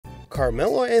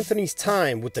Carmelo Anthony's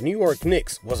time with the New York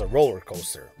Knicks was a roller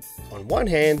coaster. On one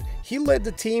hand, he led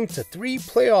the team to 3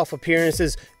 playoff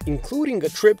appearances, including a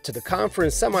trip to the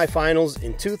conference semifinals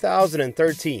in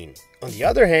 2013. On the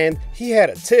other hand, he had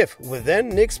a tiff with then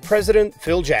Knicks president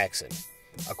Phil Jackson.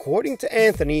 According to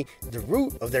Anthony, the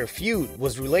root of their feud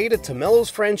was related to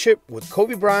Melo's friendship with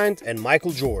Kobe Bryant and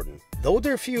Michael Jordan. Though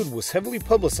their feud was heavily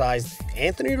publicized,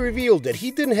 Anthony revealed that he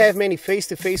didn't have many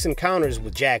face-to-face encounters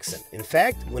with Jackson. In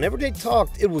fact, whenever they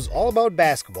talked, it was all about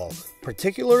basketball,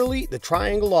 particularly the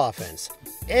triangle offense.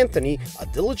 Anthony, a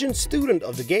diligent student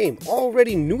of the game,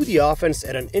 already knew the offense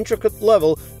at an intricate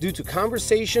level due to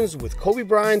conversations with Kobe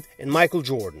Bryant and Michael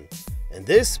Jordan. And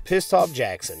this pissed off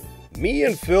Jackson. Me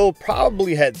and Phil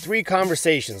probably had 3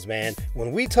 conversations, man.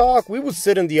 When we talk, we would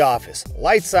sit in the office,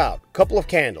 lights out, couple of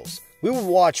candles. We would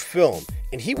watch film,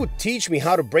 and he would teach me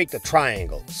how to break the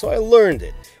triangle, so I learned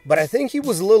it. But I think he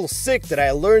was a little sick that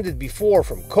I learned it before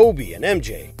from Kobe and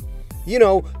MJ. You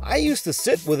know, I used to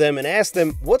sit with them and ask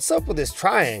them, what's up with this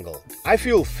triangle? I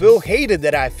feel Phil hated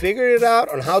that I figured it out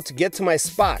on how to get to my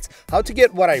spots, how to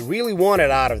get what I really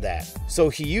wanted out of that. So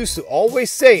he used to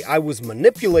always say I was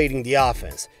manipulating the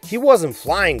offense. He wasn't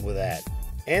flying with that.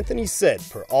 Anthony said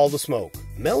per All the Smoke.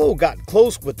 Melo got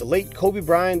close with the late Kobe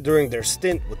Bryant during their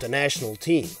stint with the national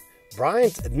team.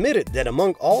 Bryant admitted that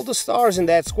among all the stars in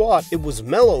that squad, it was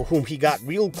Melo whom he got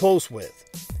real close with.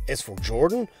 As for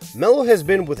Jordan, Melo has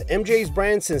been with MJ's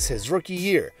brand since his rookie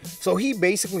year, so he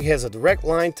basically has a direct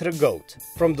line to the GOAT.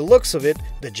 From the looks of it,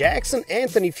 the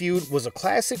Jackson-Anthony feud was a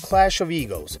classic clash of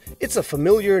egos. It's a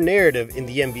familiar narrative in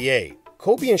the NBA.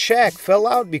 Kobe and Shaq fell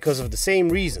out because of the same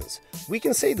reasons. We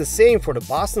can say the same for the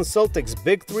Boston Celtics'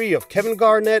 big 3 of Kevin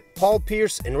Garnett, Paul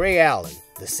Pierce, and Ray Allen.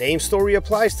 The same story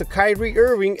applies to Kyrie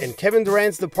Irving and Kevin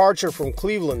Durant's departure from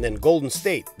Cleveland and Golden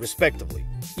State, respectively.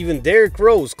 Even Derrick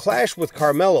Rose clashed with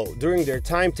Carmelo during their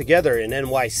time together in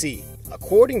NYC.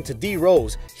 According to D.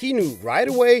 Rose, he knew right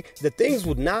away that things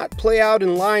would not play out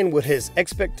in line with his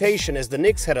expectation as the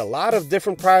Knicks had a lot of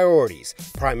different priorities,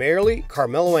 primarily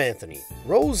Carmelo Anthony.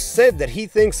 Rose said that he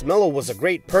thinks Melo was a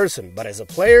great person, but as a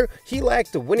player, he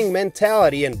lacked the winning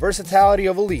mentality and versatility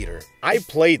of a leader. I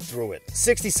played through it,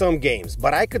 60-some games,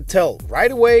 but I could tell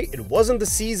right away it wasn't the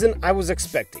season I was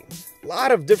expecting. A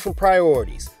lot of different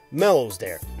priorities. Melo's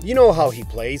there. You know how he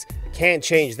plays. Can't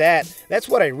change that. That's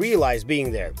what I realized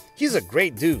being there. He's a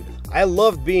great dude. I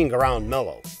loved being around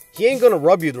Melo. He ain't gonna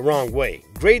rub you the wrong way.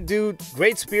 Great dude,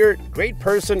 great spirit, great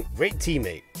person, great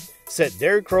teammate, said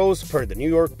Derrick Rose per the New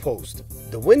York Post.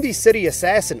 The Windy City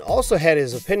Assassin also had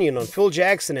his opinion on Phil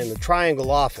Jackson and the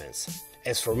triangle offense.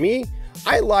 As for me,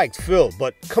 I liked Phil,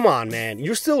 but come on man,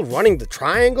 you're still running the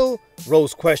triangle?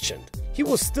 Rose questioned. He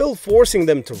was still forcing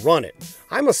them to run it.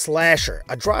 I'm a slasher,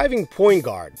 a driving point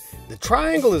guard. The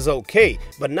triangle is okay,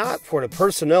 but not for the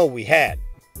personnel we had.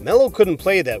 Melo couldn't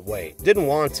play that way, didn't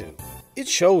want to. It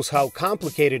shows how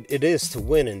complicated it is to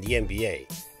win in the NBA.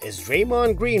 As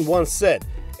Draymond Green once said,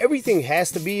 everything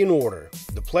has to be in order.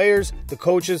 The players, the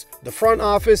coaches, the front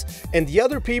office, and the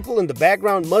other people in the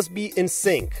background must be in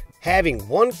sync. Having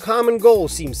one common goal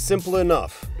seems simple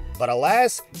enough. But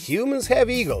alas, humans have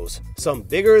egos, some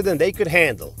bigger than they could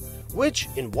handle, which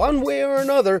in one way or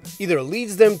another either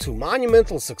leads them to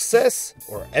monumental success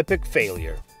or epic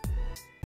failure.